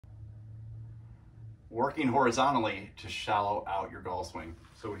working horizontally to shallow out your golf swing.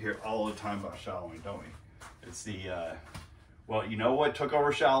 So we hear all the time about shallowing, don't we? It's the, well, you know what took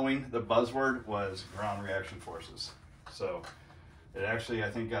over shallowing? The buzzword was ground reaction forces. So it actually, I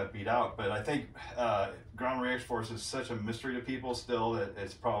think, got beat out, but I think ground reaction force is such a mystery to people still that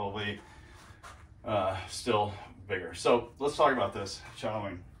it's probably still bigger. So let's talk about this,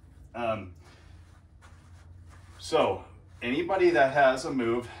 shallowing. So anybody that has a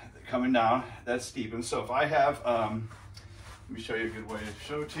move coming down that's steep, and so if I have, let me show you a good way to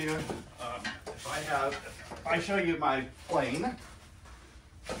show it to you. If I show you my plane,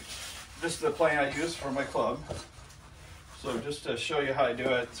 this is the plane I use for my club. So just to show you how I do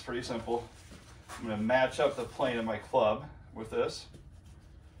it, it's pretty simple. I'm going to match up the plane of my club with this.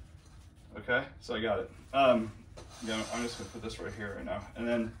 Okay, so I got it. I'm just going to put this right here right now, and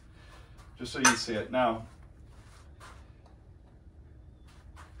then just so you can see it. Now,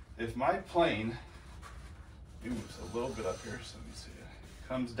 if my plane moves a little bit up here, so let me see it,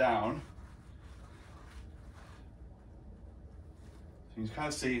 comes down, so you can kind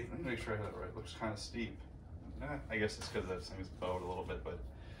of see, let me make sure I have it right, it looks kind of steep. I guess it's because this thing's bowed a little bit, but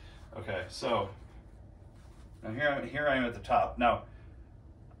okay, so now here I am at the top. Now,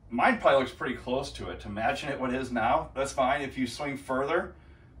 mine probably looks pretty close to it. To matching it what it is now, that's fine. If you swing further,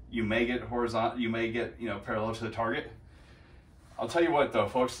 you may get horizontal, you may get, you know, parallel to the target. I'll tell you what though,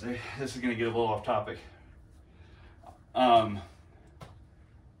 folks, this is gonna get a little off topic.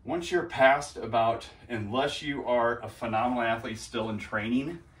 Once you're past about, unless you are a phenomenal athlete still in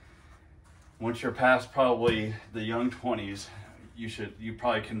training, once you're past probably the young 20s, you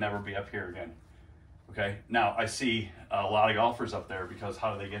probably can never be up here again. Okay, now I see a lot of golfers up there because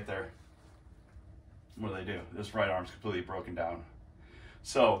how do they get there? What do they do? This right arm's completely broken down.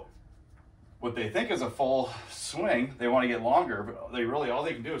 So what they think is a full swing, they want to get longer, but they really, all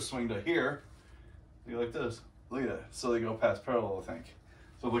they can do is swing to here, be like this, look at that. So they go past parallel, I think.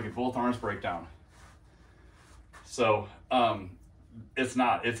 So look at both arms break down. So it's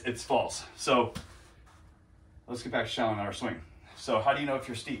not, it's false. So let's get back to shallowing our swing. So how do you know if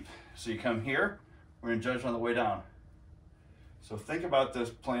you're steep? So you come here, we're gonna judge on the way down. So think about this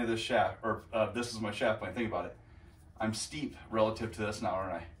plane of this shaft, or this is my shaft plane, think about it. I'm steep relative to this now,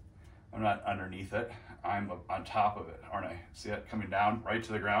 aren't I? I'm not underneath it, I'm on top of it, aren't I? See that coming down right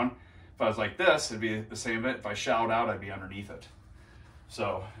to the ground? If I was like this, it'd be the same bit. If I shallowed out, I'd be underneath it.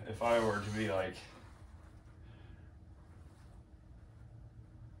 So if I were to be like,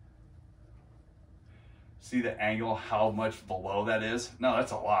 see the angle, how much below that is? No,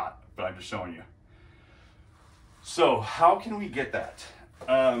 that's a lot, but I'm just showing you. So how can we get that?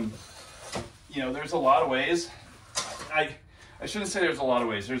 You know, there's a lot of ways. I shouldn't say there's a lot of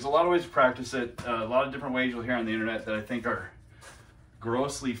ways. There's a lot of ways to practice it. A lot of different ways you'll hear on the internet that I think are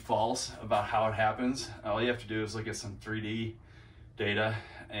grossly false about how it happens. All you have to do is look at some 3D data,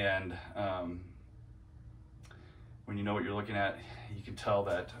 and when you know what you're looking at, you can tell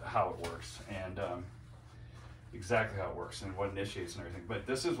that how it works, and exactly how it works and what initiates and everything. But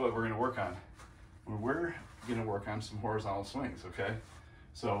this is what we're going to work on. We're going to work on some horizontal swings, okay?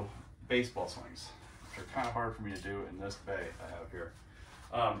 So baseball swings, which are kind of hard for me to do in this bay I have here.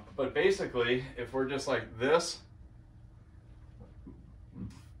 But basically, if we're just like this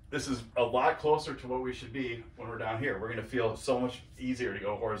is a lot closer to what we should be when we're down here. We're going to feel so much easier to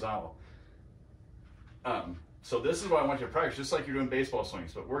go horizontal. So this is what I want you to practice, just like you're doing baseball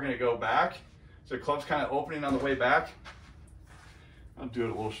swings, but we're going to go back. So the club's kind of opening on the way back. I'll do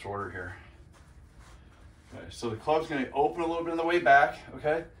it a little shorter here. Okay, so the club's going to open a little bit on the way back,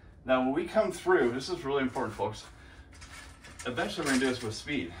 okay? Now when we come through, this is really important, folks. Eventually we're going to do this with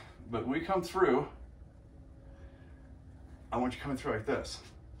speed, but when we come through, I want you coming through like this.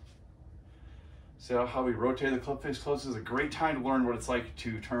 See how we rotate the club face close? This is a great time to learn what it's like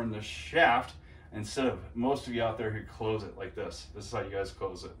to turn the shaft instead of most of you out there who close it like this. This is how you guys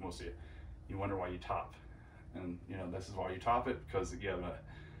close it, most of you. You wonder why you top. And you know, this is why you top it, because you have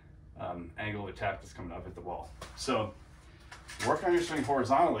an angle of attack that's coming up at the ball. So work on your swing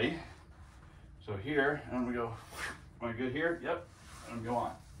horizontally. So here, and we go, am I good here? Yep, and go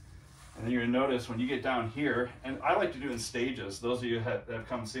on. And then you're gonna notice when you get down here, and I like to do it in stages. Those of you that have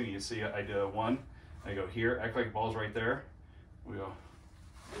come see me, you see I do one, I go here, act like the ball's right there. We go,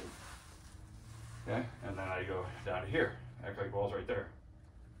 okay, and then I go down to here, act like the ball's right there.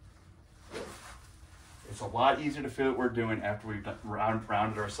 It's a lot easier to feel what we're doing after we've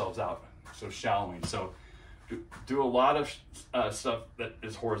rounded ourselves out. So shallowing. So do a lot of stuff that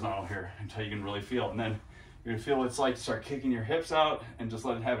is horizontal here until you can really feel it. And then you're gonna feel what it's like to start kicking your hips out and just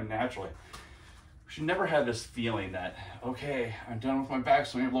let it happen naturally. We should never have this feeling that, okay, I'm done with my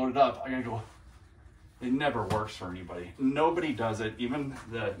backswing, I've loaded up, I gotta go It never works for anybody. Nobody does it. Even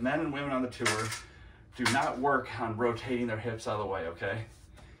the men and women on the tour do not work on rotating their hips out of the way, okay?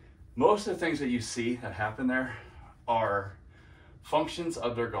 Most of the things that you see that happen there are functions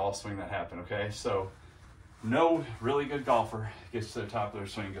of their golf swing that happen, okay? So no really good golfer gets to the top of their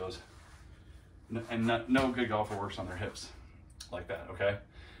swing and goes, and no good golfer works on their hips like that, okay?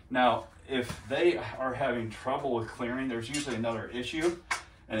 Now, if they are having trouble with clearing, there's usually another issue,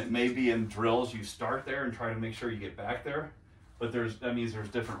 and it may be in drills. You start there and try to make sure you get back there, but that means there's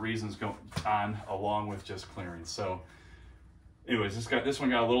different reasons going on along with just clearing. So anyways, this one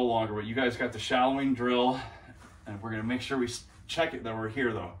got a little longer, but you guys got the shallowing drill, and we're gonna make sure we check it that we're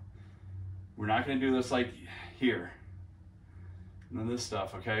here though. We're not gonna do this like here. None of this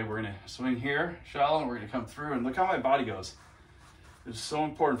stuff, okay? We're gonna swing here, shallow, and we're gonna come through, and look how my body goes. It's so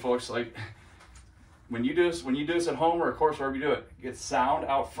important, folks. Like when you do this at home or of course wherever you do it, get sound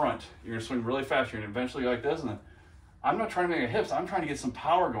out front. You're gonna swing really fast. You're gonna eventually like this, and then I'm not trying to make a hips. I'm trying to get some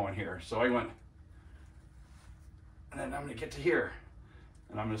power going here. So I went, and then I'm gonna get to here,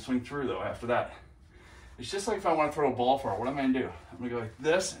 and I'm gonna swing through though after that. It's just like if I want to throw a ball far, what am I gonna do? I'm gonna go like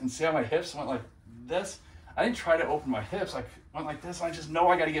this, and see how my hips went like this. I didn't try to open my hips. I went like this. I just know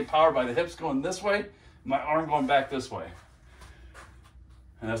I got to get power by the hips going this way, my arm going back this way.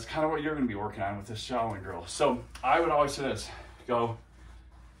 And that's kind of what you're going to be working on with this shallowing drill. So I would always say this, go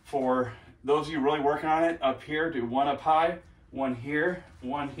for those of you really working on it up here, do one up high, one here,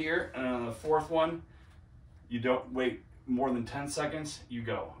 and on the fourth one, you don't wait more than 10 seconds, you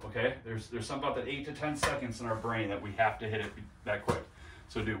go, okay? There's something about that 8 to 10 seconds in our brain that we have to hit it that quick.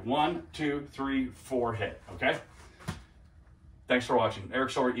 So do 1, 2, 3, 4, hit, okay? Thanks for watching. Erik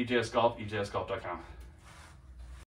Schjolberg, EJS Golf, EJSGolf.com.